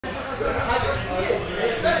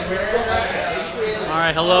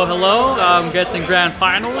Alright, hello. I'm guessing Grand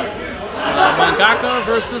Finals. Mangaka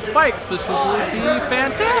versus Spikes. This should be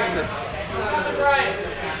fantastic.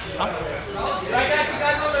 I got you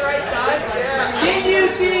guys on the right side.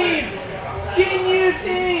 Ginyu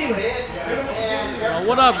theme!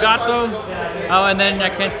 What up, Gato? Oh, and then I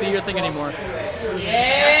can't see your thing anymore.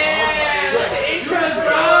 Yeah! The intro's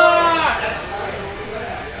rock!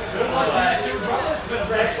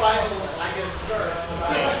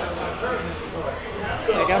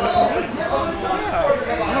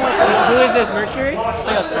 Who is this, Mercury? I think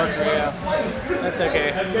that's Mercury, yeah. That's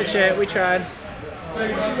okay. Good shit, we tried.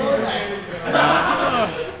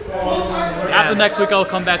 After next week, I'll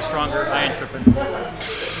come back stronger. I ain't tripping.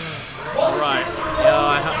 Alright. Yo,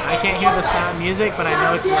 I can't hear the sound music, but I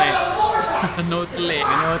know it's lit. I know it's lit.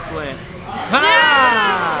 I know it's lit.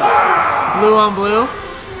 Ha! Blue on blue.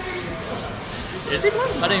 Is he blue?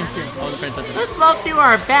 I didn't even see him. I wasn't paying attention. Let's both do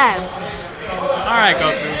our best. Alright,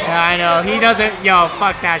 Goku. Yeah, I know. He doesn't. Yo,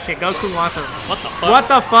 fuck that shit. Goku wants a. What the fuck? What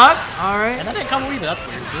the fuck? Alright. And that didn't come either. That's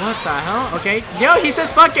weird. What the hell? Okay. Yo, he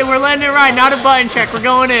says fuck it. We're letting it ride. Not a button check. We're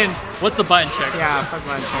going in. What's a button check? Yeah, fuck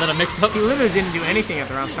button check. Is that a mix-up? He literally didn't do anything at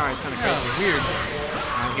the round start. It's kind of crazy. Weird.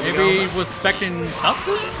 Maybe he was expecting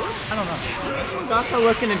something? I don't know. Gato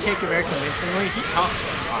looking to take it very convincingly. He talks a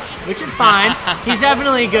lot, which is fine. He's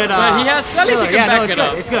definitely good. But he has, at least he can back it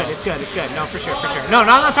up. It's good. No, for sure. No, I'm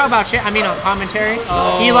not talking about shit. I mean on commentary.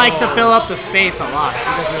 Oh. He likes to fill up the space a lot. He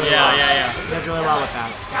does really well. Yeah. He does really well with that.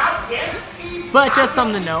 But just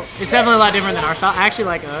something to note. It's definitely a lot different than our style. I actually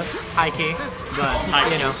like us, high key. But,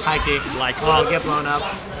 you know, high key. Like us. Get blown up.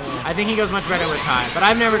 I think he goes much better with Ty, but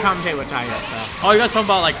I've never commentated with Ty yet, so. Oh, you guys talking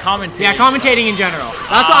about like commentating? Yeah, commentating in general.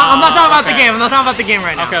 That's why I'm not talking about the game. I'm not talking about the game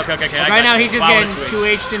right now. Okay. Right now he's just getting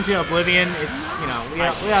 2H'd into oblivion. It's, you know, we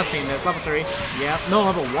all seen this. Level 3. Yeah. No,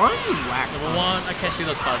 level 1? You whack. Level 1. I can't see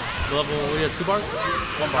the sub. We have 2 bars?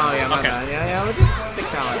 1 bar. Oh yeah, my bad. Yeah. We'll just stick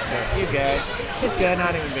that like that. You're good. It's good.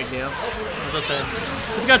 Not even a big deal. As I said,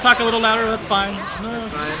 just gotta talk a little louder. That's fine. No,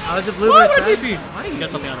 that's fine. I was a blue versus TP. Why did you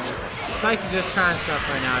get something on there? Spikes is just trying stuff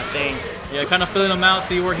right now, I think. Yeah, kind of filling him out,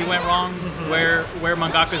 see where he went wrong, where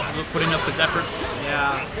Mangaka's putting up his efforts.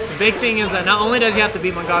 Yeah. The big thing is that not only does he have to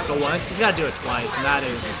beat Mangaka once, he's got to do it twice, and that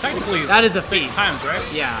is technically that is a feat. 6 times, right?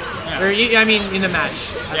 Yeah. Or, I mean, in the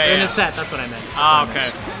match. In a set, that's what I meant.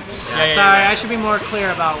 Okay. Yeah, sorry, I should be more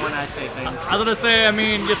clear about when I say things. I was gonna say, I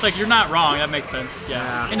mean, just like you're not wrong. That makes sense.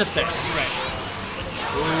 Yeah. In a set, you're right.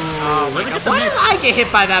 Oh my God. Why does I get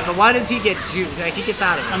hit by that, but why does he get juked? Like, he gets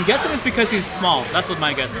out of it. I'm guessing it's because he's small. That's what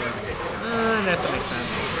my guess was. That doesn't make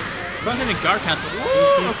sense. Surprising the guard cancel.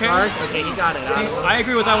 Okay, he got it. See, I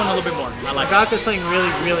agree with that one a little bit more. I like Mangaka's playing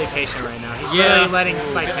really patient right now. He's really letting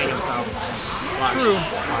Spikes hang himself. Watch. True.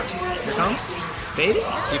 Watch. Here comes. Bait it?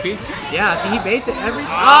 TP? Yeah, see, he baits it every...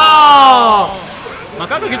 Oh!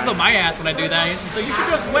 Mangaka gets on my ass when I do that. He's like, you should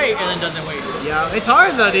just wait, and then doesn't wait. Yeah, it's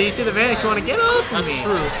hard though, dude. You see the vanish, you want to get off of me. That's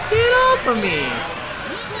true. Get off of me.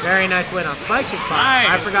 Very nice win on Spikes' part. Nice.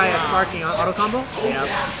 I forgot he had sparking on auto combo. Yep.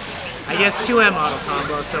 I guess 2M auto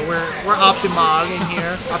combo, so we're optimal in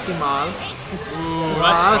here. Optimal. Ooh,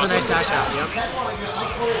 that was a nice dash out. Yep.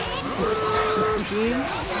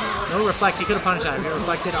 No reflect. He could have punished that. He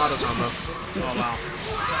reflected auto combo. Oh wow.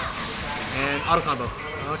 And auto combo.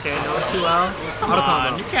 Okay, no 2L. Auto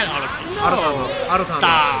combo. You can't auto combo. Auto combo. Auto combo.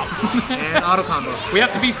 Stop. And auto combo. We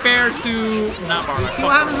have to be fair to not bar. You see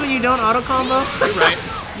what happens when you don't auto combo? You're right.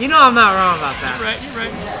 You know I'm not wrong about that. You're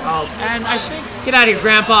right. Oh, and I think... Get out of here,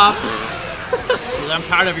 Grandpa. I'm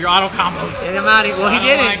tired of your auto combos. Get him out of here. Well, he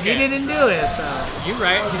didn't. Like he didn't do it, so... You're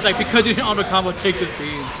right. He's like, because you didn't auto combo, take this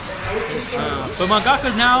beam. But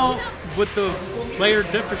Mangaka now, with the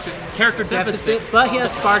character deficit. But he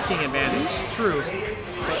has sparking advantage. True.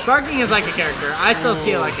 Sparking is like a character. I still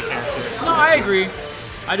see it like a character. No, I agree.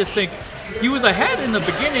 I just think he was ahead in the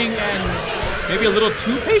beginning and maybe a little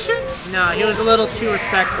too patient. No, he was a little too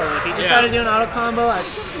respectful. If he decided to do an auto combo, I'm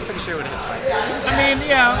pretty sure it would have hit Spikes. I mean,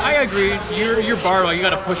 yeah, I agree. You're Barlow. You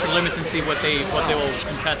got to push your limits and see what they will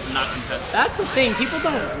contest and not contest. That's the thing. People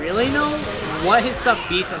don't really know what his stuff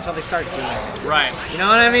beats until they start doing it. Right. You know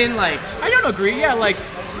what I mean? Like, I don't agree. Yeah, like.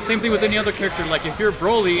 Same thing with any other character, like if you're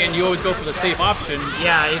Broly and you always go for the safe option.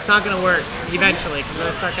 Yeah, it's not going to work eventually because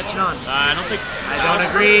it'll start catching on. I don't think... I don't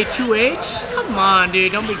agree. 2H? Come on,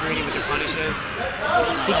 dude. Don't be greedy with your punishes.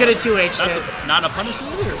 He could have 2H'd it. Not a punish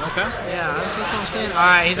either. Okay. Yeah, that's what I'm saying.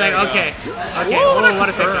 Alright, he's like, okay. Okay, whoa, what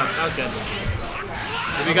a pickup. That was good.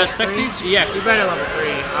 Have you got 60? Yes. You better level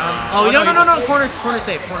 3. No. Corner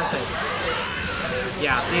safe.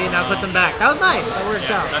 Yeah, see, now it puts him back. That was nice. That works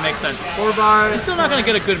out. That makes sense. 4 bars. He's still not going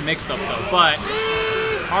to get a good mix-up, though, but...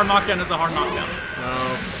 Hard knockdown is a hard knockdown. No.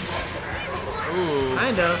 Ooh.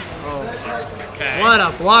 Kind of. Oh. Okay. What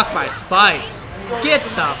a block by Spikes. Get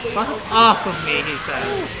the fuck off of me, he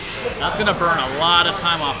says. That's gonna burn a lot of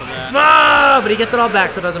time off of that. Ah, but he gets it all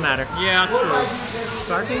back, so it doesn't matter. Yeah, true.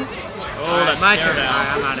 Sparking? Oh, that's my turn. down.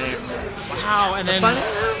 I'm out of here. Wow, and then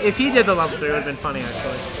If he did the level 3, it would have been funny,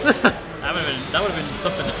 actually. that would have been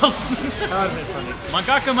something else. That would have been funny.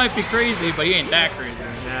 Mangaka might be crazy, but he ain't that crazy.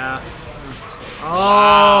 Yeah.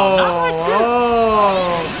 Oh, Not like this.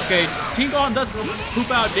 oh. Okay, Team Gohan does poop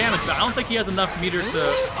out damage, but I don't think he has enough meter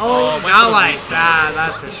to. Oh, not like that,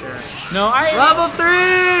 that's for sure. No, Level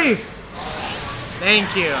 3!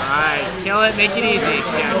 Thank you. Alright, kill it, make it easy.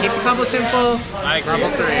 Yeah, keep the combo simple. I agree. Level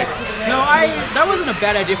 3. No, that wasn't a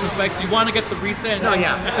bad idea from Spikes. You want to get the reset. No,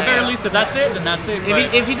 yeah. At the very least, if that's it, then that's it.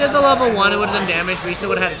 If he did the level 1, it would have done damage, but he still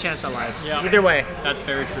would have had a chance at life. Yeah. Either way. That's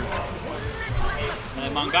very true.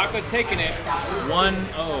 And Mangaka taking it 1-0.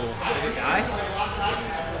 Did he die?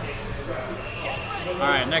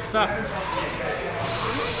 Alright, next up.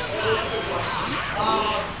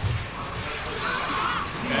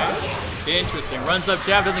 Okay. Interesting. Runs up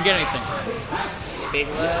jab, doesn't get anything. Big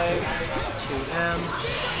leg, 2M.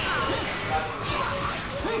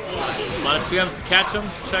 A lot of 2Ms to catch him,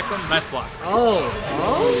 check him. Nice block. Oh.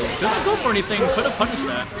 Doesn't go for anything. Could have punished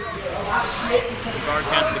that. Guard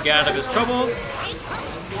cancel to get out of his troubles.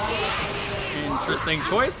 Interesting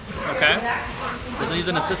choice. Okay. Doesn't use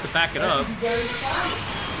an assist to back it up.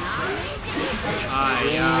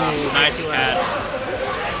 Yeah. Nice catch.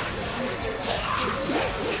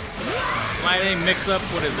 Sliding, mix up.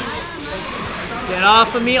 What is it? Get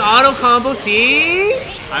off of me, auto combo. See?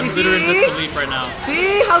 I'm literally in disbelief right now.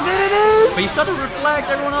 See how good it is? But you still have to reflect.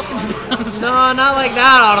 Everyone else can do that. No, not like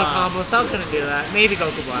that auto combo. Cell couldn't do that. Maybe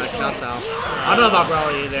Goku Black, not Cell. I don't know about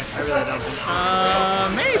Broly either. I really don't think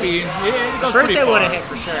so. Maybe. It goes First it pretty would far. have hit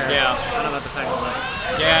for sure. Yeah. I don't know about the second one.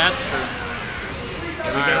 Yeah, that's true.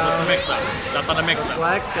 Alright, what's the mix up? That's not a mix up.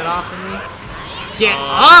 Reflect, get off of me. Get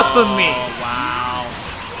off of me! Wow.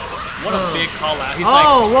 What a big call out. He's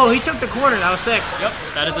whoa, he took the corner. That was sick. Yep,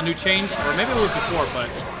 that is a new change. Or maybe it was before, but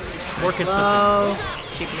more consistent. Slow,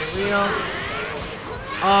 keeping it real.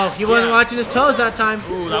 Oh, he wasn't watching his toes that time.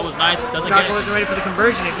 Ooh, that was nice. Doesn't Goku get it. wasn't ready for the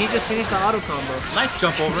conversion. If he just finished the auto combo. Nice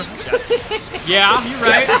jump over. Yes. Yeah, you're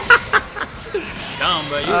right. Dumb,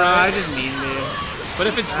 but you're right. I just mean dude. But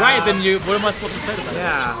if it's right, then what am I supposed to say to that?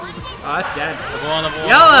 Yeah. Oh, that's dead. Level 1, level 1.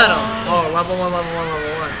 Yell at him! Oh, level 1, level 1,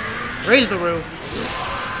 level 1. Raise the roof.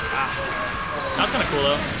 That's kind of cool,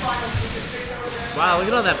 though. Wow, look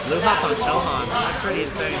at all that blue hop on Tohan. That's pretty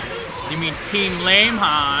insane. You mean Team Lame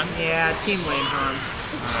Han? Yeah, Team Lame Han.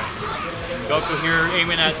 Goku here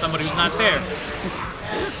aiming at somebody who's not there.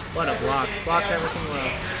 What a block. Blocked everything well.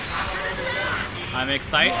 I'm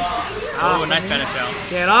excited. Oh, nice finish out.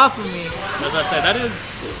 Get off of me. As I said, that is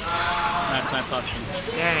nice option.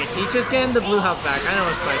 Yeah, he's just getting the blue hop back. I know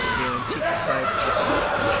what Spike is doing. Cheeky Spikes.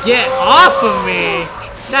 Get off of me!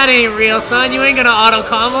 That ain't real, son. You ain't gonna auto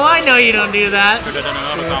combo. I know you don't do that. Should have done an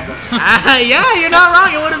auto combo. Yeah, you're not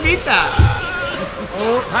wrong. You would have beat that.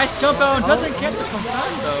 Oh, nice jump out and doesn't get the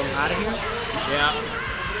confirm though. Out of here. Yeah.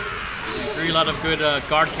 A lot of good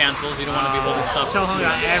guard cancels. You don't want to be holding stuff. Tohan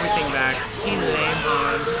got everything back. Team Lame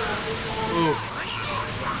Han. Ooh.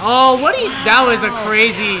 Oh, what do you? That was a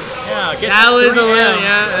crazy. Yeah, that was a little.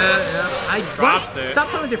 Yeah. I drops it. Stop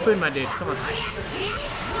playing with your food, my dude. Come on.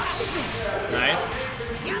 Nice.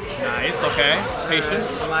 Okay. Patience.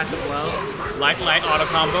 Lack of low. Light auto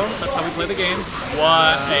combo. That's how we play the game.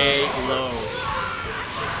 What a low.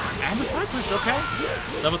 And the side switch. Okay.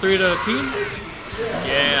 Level 3 to team.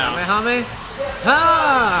 Yeah. Hame. Ha!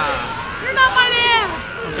 You're not my man.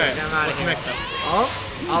 Okay. What's the next step?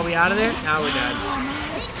 Oh, we out of there? Now we're dead.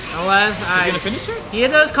 Unless Is he gonna finish it? He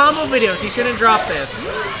does combo videos. He shouldn't drop this.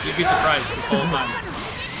 You'd be surprised this whole time.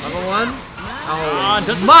 Level 1. Oh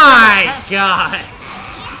doesn't my god!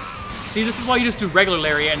 See, this is why you just do regular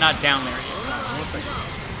lariat and not down lariat. One second.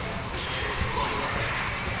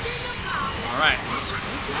 All right.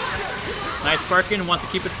 Nice Sparkin wants to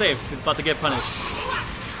keep it safe. He's about to get punished.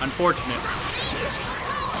 Unfortunate.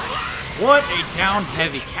 What a down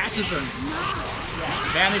heavy. Catches are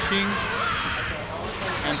vanishing.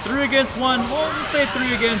 And 3 against 1. Well, let's say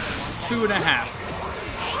 3 against 2.5.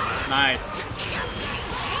 Nice.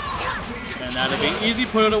 And that'll be easy.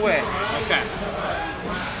 Put it away. Okay.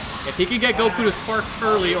 If he can get Goku to spark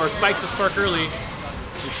early or Spikes to spark early,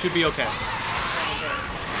 it should be okay.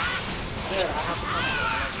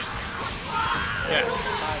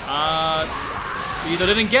 Yeah. Either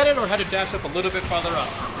didn't get it or had to dash up a little bit farther up.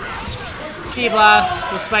 Ki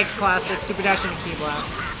Blast, the Spikes classic, super dash into Ki Blast.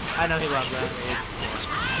 I know he loves that.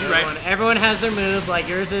 Everyone has their move. Like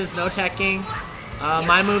yours is no teching.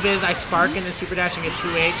 My move is I spark and then super dash and get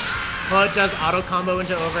 2H. Poet does auto combo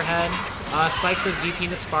into overhead. Spike does GP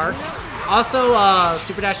into spark. Also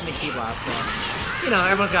super dash into key blast. So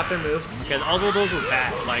everyone's got their move. Okay, all of those were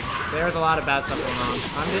bad. Like there's a lot of bad stuff going on.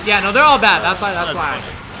 Yeah, no, they're all bad. That's why.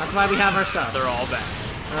 That's why we have our stuff. They're all bad.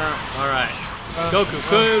 All right. Goku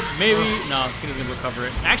could maybe no. Skinny's gonna recover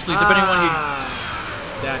it. Actually, depending on when he.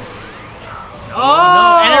 Dead.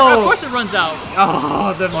 Oh no! And of course it runs out.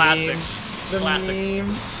 Oh, the classic. Meme. The classic. Meme.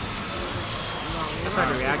 That's hard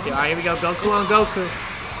to react to. All right, here we go. Goku on Goku.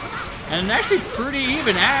 And actually pretty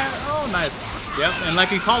even. Oh, nice. Yep. And like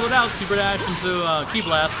he called it out, super dash into key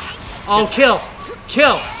blast. Oh, kill.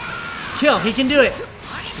 He can do it.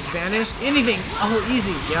 He's vanished. Anything. Oh,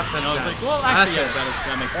 easy. Yep, that's it's like, well, actually,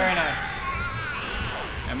 that makes sense. Very nice.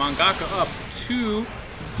 And Mangaka up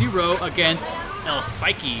 2-0 against El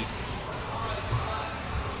Spiky.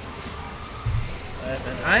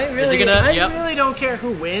 Listen, I really don't care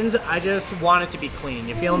who wins. I just want it to be clean.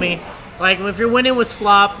 You feel me? Like if you're winning with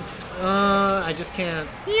slop, I just can't.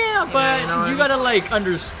 Yeah, but you gotta like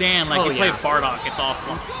understand. Like you play Bardock, it's all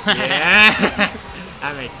slop. Yeah,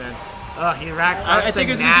 that makes sense. Oh, he racked up the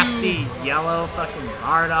nasty yellow fucking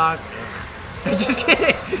Bardock. Just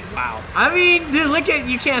kidding. Wow. I mean, dude, look at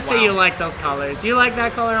you. Can't say you like those colors. Do you like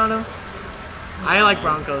that color on him? I like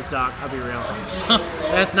Broncos, Doc. I'll be real.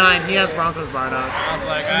 That's 9. He has Broncos Bardock. I was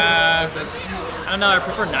like, I don't know. I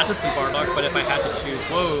prefer not to see Bardock, but if I had to choose,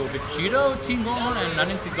 whoa, Vegito, Team Gohan, and I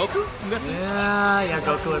didn't see Goku. I'm guessing. Yeah,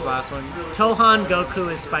 Goku was last one. Tohan, Goku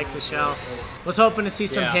is Spike's shell. Was hoping to see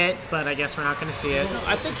some hit, but I guess we're not going to see it.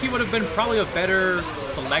 I think he would have been probably a better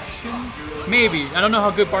selection. Maybe. I don't know how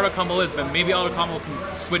good Bardock combo is, but maybe auto combo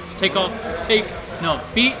can switch,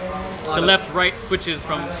 beat the left-right switches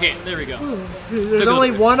from hit. There we go. There's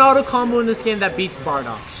only one auto combo in this game that beats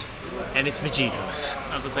Bardock's, and it's Vegito's.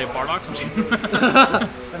 I was going to say Bardock.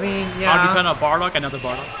 I mean, yeah. How do you find a Bardock? Another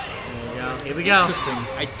Bardock. There you go. Here we go. Interesting.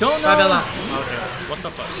 I don't know. Okay. What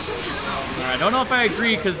the fuck? I don't know if I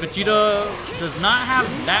agree, because Vegeta does not have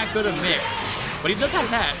that good a mix. But he does have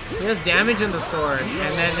that. He has damage in the sword,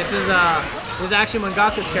 and then this is actually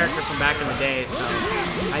Mangaka's character from back in the day, so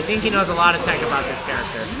I think he knows a lot of tech about this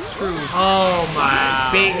character. True. Oh my,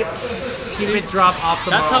 big stupid drop off the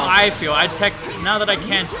That's how I feel. Now that I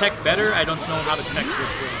can tech better, I don't know how to tech this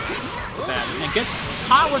way. It's bad. And gets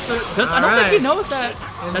caught with the. I don't think he knows that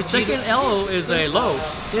that second L is a low.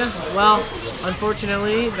 Yeah. Well,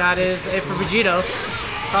 unfortunately, that is it for Vegito.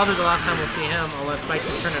 Probably the last time we'll see him, unless Spike's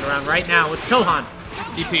to turn it around right now with Tohan.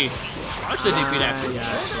 DP. I should have DP'd actually. Yeah,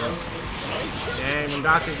 actually. Dang,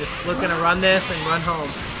 Mangaka's just looking to run this and run home.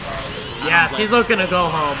 Yes, he's looking to go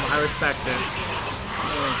home. I respect it.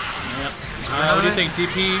 Yep. What do you think?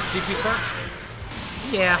 DP start?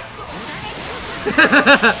 Yeah.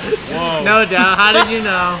 Whoa. No doubt. How did you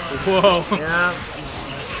know? Whoa. Yeah.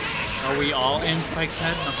 Are we all in Spike's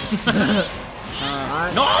head?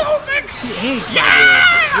 Right. No, sick! 2H,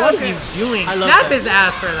 yeah! What are you doing? Snap his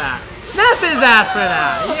ass for that. Snap his ass for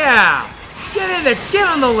that. Yeah. Get in there. Give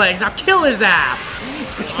him the legs. Now kill his ass.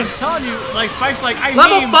 I'm telling you, like Spike's like,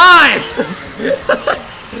 Level 5!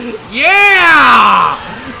 Yeah!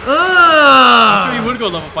 I'm sure he would go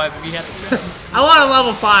level 5 if he had the chance. I want a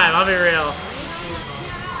level 5, I'll be real.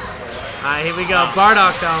 Alright, here we go.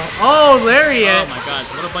 Bardock though. Oh, Lariat! Oh my god,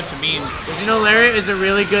 what a bunch of memes. Did you know Lariat is a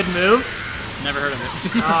really good move? Never heard of it.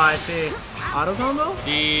 Oh, I see. Auto combo?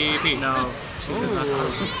 DP. No. He's not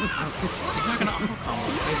gonna auto combo.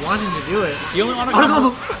 I want him to do it. The only auto combo.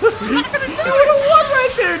 He's not gonna do it. What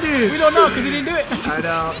right there, dude? We don't know because he didn't do it. I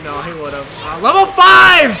know. No, he would have. Level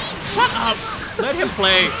 5! Shut up. Let him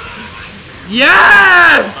play.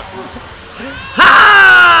 Yes!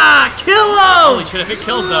 Ha! Kill him! Holy shit, if it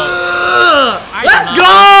kills though. Let's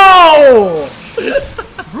go!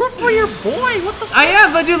 Root for your boy. What the fuck? I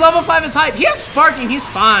am, but dude, level 5 is hype. He has sparking. He's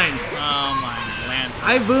fine. Oh my land.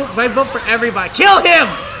 I vote for everybody. Kill him!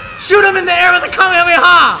 Shoot him in the air with a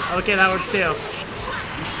Kamehameha! Okay, that works too.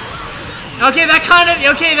 Okay,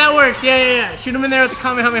 that works. Yeah. Shoot him in there with the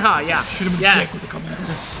Kamehameha. Yeah. Shoot him in the dick with the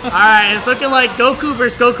Kamehameha. Alright, it's looking like Goku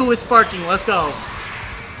versus Goku with sparking. Let's go.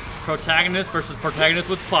 Protagonist versus protagonist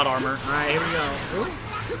with plot armor. Alright, here we go.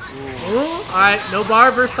 Ooh. Alright, no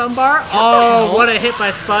bar versus some bar. Oh, what a hit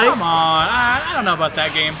by Spike. Come on, I don't know about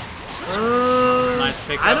that game. Nice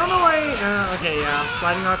pickup. I don't know why. Okay, yeah.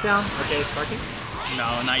 Sliding knockdown. Okay, sparking.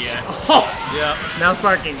 No, not yet. Oh! Yeah. Now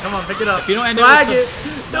sparking. Come on, pick it up. If you don't end swag it.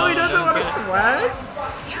 No, he doesn't want to swag.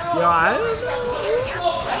 Yo, I don't know.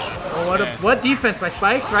 Oh, what defense by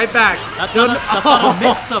Spikes? Right back. That's not a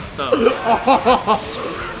mix-up, though. Oh.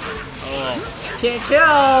 can't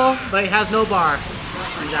kill, but he has no bar.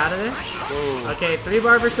 He's out of there. Whoa. Okay, 3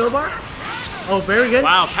 bar versus no bar. Oh, very good.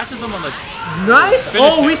 Wow, catches him on the... Nice.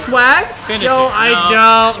 Oh, we swag. Finish Yo,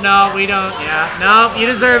 it. no, we don't. Yeah, no, you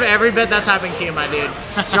deserve every bit that's happening to you, my dude.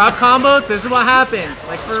 Drop combos. This is what happens.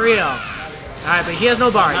 Like, for real. All right, but he has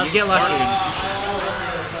no bar. You get lucky.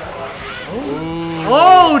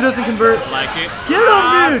 Oh, doesn't convert. Like it. Get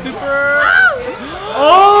him, dude. Super.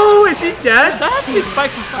 Oh, is he dead? That has to be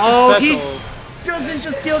Spikes' fucking special. He doesn't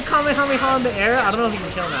just deal Kamehameha in the air. I don't know if he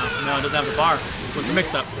can kill now. No, it doesn't have the bar. What's the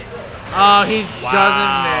mix-up? Oh, he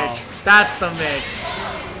doesn't mix. That's the mix.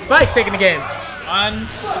 Spike's taking the game.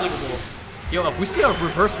 Unbelievable. Yo, if we see a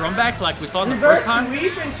reverse run back like we saw the first time.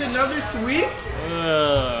 Sweep into another sweep?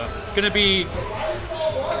 It's gonna be...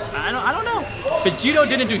 I don't know. Vegito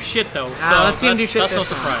didn't do shit though. So let's see him do shit That's no this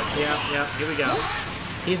time. surprise. Yep, here we go.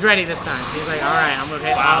 He's ready this time. He's like, alright, I'm gonna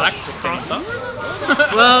hit. Wow, that just crossed kidding.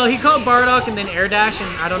 up. Well, he called Bardock and then air dash, and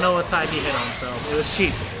I don't know what side he hit on, so it was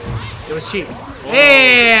cheap. It was cheap. Whoa.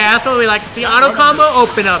 Hey, that's what we like to see. Auto combo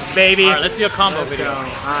open ups, baby. Alright, let's see a combo Let's video. go.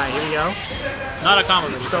 Alright, here we go. Not a combo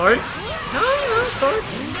video. Sword. No, sword.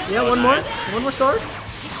 Yeah, one nice. more. One more sword.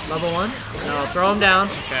 Level 1. No, throw him down.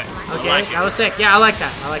 Okay. Okay, Like that was sick. Yeah, I like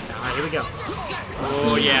that. Alright, here we go.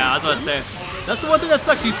 Oh yeah, that's what I said. That's the one thing that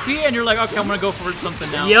sucks. You see it and you're like, okay, I'm gonna go for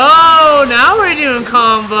something now. Yo, now we're doing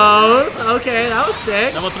combos. Okay, that was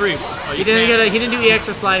sick. Level 3. Oh, He didn't do EX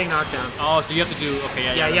or sliding knockdown. Oh, so you have to do. Okay,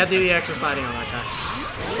 yeah. Yeah, you have to do EX or sliding on that guy.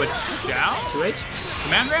 Switch out. 2H?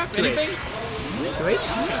 Command grab? 2H. Anything? 2H?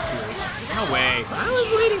 Yeah, 2H. No way. I was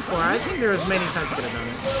waiting for it. I think there was many times you could have done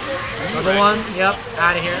it. Level 1. Yep.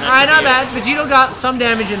 Out of here. Alright, not bad. Vegito got some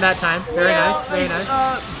damage in that time. Very nice. Very nice.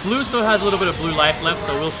 Blue still has a little bit of blue life left,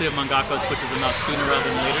 so we'll see if Mangaka switches him out sooner rather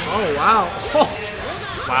than later. Oh, wow. Oh.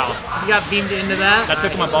 Wow. You got beamed into that. That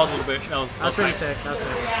took my balls a little bit. That was pretty nice. sick. That's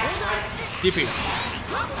sick. DP.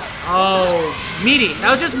 Oh, meaty.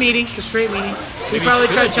 That was just meaty. Just straight meaty. He probably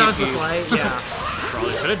tried to challenge the flight. Yeah.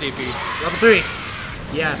 Probably should have DP. Level 3.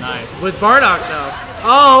 Yes. Nice. With Bardock, though.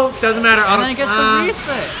 Oh, doesn't matter. And then I guess the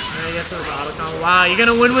reset. And I guess it was auto combo. Wow, you're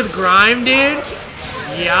gonna win with Grime, dude?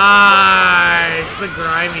 Yikes. The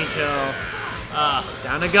grimy kill.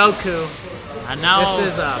 Down to Goku. And now...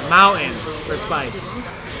 This is a mountain for Spikes.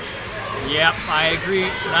 Yep, I agree.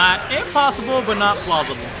 Not impossible, but not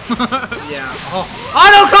plausible. Yeah. Oh.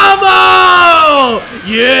 Auto combo!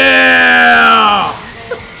 Yeah!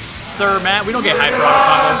 Sir, Matt, we don't get hype for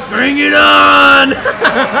auto combos. Bring it on!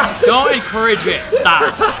 Don't encourage it.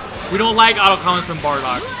 Stop. We don't like auto combos from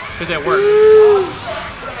Bardock because it works.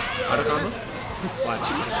 Auto combo? Watch.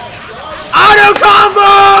 Auto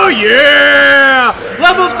combo! Yeah!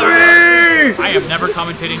 Level 3! I am never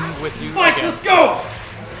commentating with you again. Let's go!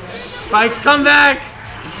 Spikes, come back!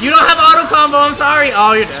 You don't have auto combo, I'm sorry.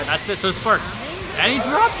 Oh, you're dead. That's it, so sparked. And he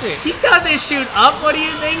dropped it. He doesn't shoot up, what are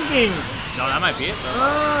you thinking? No, that might be it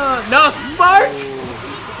though. No, Spark!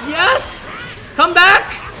 Yes! Come back!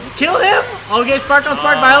 Kill him! Okay, Spark on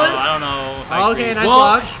Spark violence? I don't know. If I Okay, agree. nice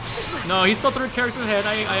block. No, he's still 3 characters ahead.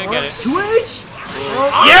 I get it. 2H?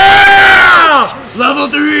 Oh. Yeah! Level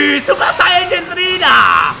 3! Super Saiyan 3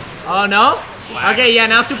 da! Oh no? Whack. Okay, yeah,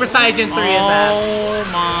 now Super Saiyan 3 is ass. Oh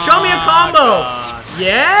my Show me a combo! gosh.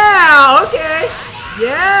 Yeah! Okay!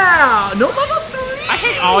 Yeah! No level 3! I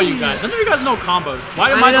hate all you guys. None of you guys know combos.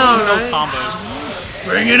 Why am I knowing those combos?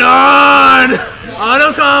 Bring it on!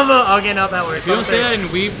 Auto combo! Okay, no, that works. If you don't say that in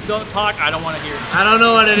Weeb talk, I don't want to hear it. I don't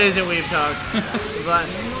know what it is in Weeb talk. But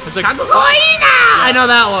It's like, Kakugoina! I know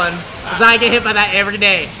that one. Because I get hit by that every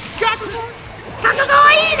day. Kakugoina!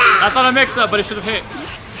 that's not a mix-up, but it should have hit.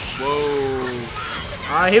 Whoa.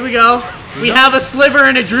 Alright, here we go. We have a sliver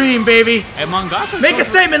and a dream, baby. Hey, Mangaka. Make a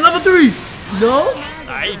statement, level 3! No?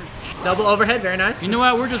 I, Double overhead, very nice. you know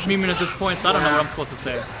what? We're just memeing at this point, so I don't know what I'm supposed to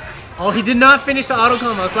say. Oh, he did not finish the auto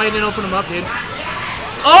combo. That's why he didn't open him up, dude.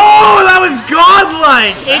 Oh, that was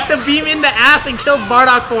godlike! Ate the beam in the ass and kills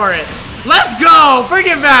Bardock for it. Let's go! Bring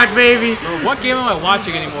it back, baby! Bro, what game am I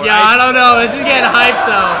watching anymore? Yeah, I don't know. This is getting hyped,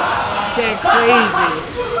 though. It's getting crazy.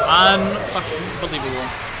 Unbelievable.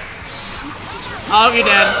 Oh, you're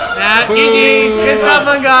dead. GG's. Good stuff,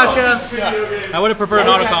 Mangaka. I would have preferred an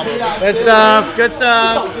auto combo. Good stuff. Good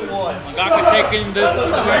stuff. Mangaka taking this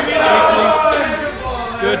weekly.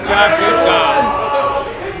 Good job, good job.